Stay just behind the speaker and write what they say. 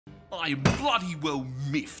I am bloody well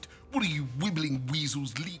miffed. What are you wibbling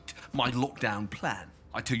weasels leaked? My lockdown plan.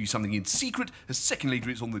 I tell you something in secret, a second later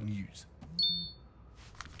it's on the news.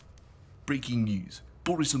 Breaking news.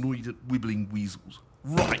 Boris annoyed at wibbling weasels.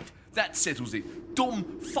 Right, that settles it. Dom,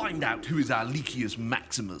 find out who is our leakiest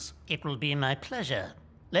Maximus. It will be my pleasure.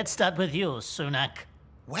 Let's start with you, Sunak.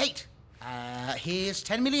 Wait. Here's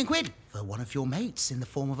 10 million quid for one of your mates in the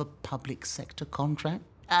form of a public sector contract.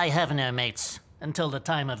 I have no mates until the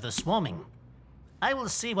time of the swarming. I will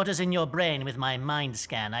see what is in your brain with my mind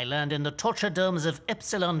scan I learned in the torture domes of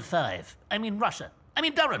Epsilon 5. I mean Russia. I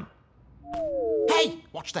mean Durham. Hey,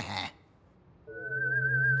 watch the hair.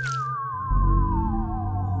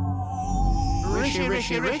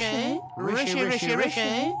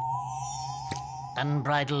 Rishi.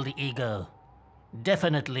 Unbridled ego.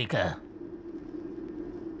 Definite leaker.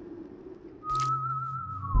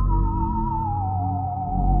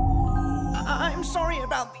 I'm sorry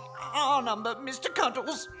about the R number, Mr.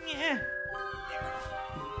 Cuddles.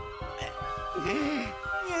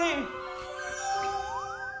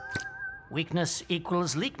 Weakness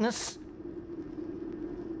equals leakness.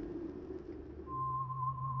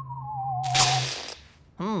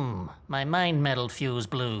 My mind metal fuse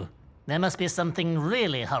blew. There must be something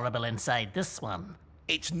really horrible inside this one.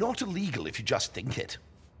 It's not illegal if you just think it.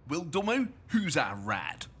 Well, Domo, who's our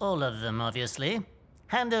rat? All of them, obviously.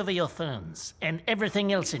 Hand over your phones and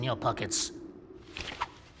everything else in your pockets.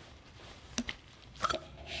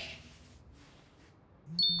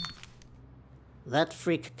 That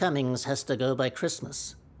freak Cummings has to go by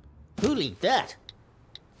Christmas. Who leaked that?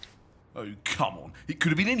 Oh, come on. It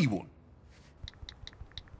could have been anyone.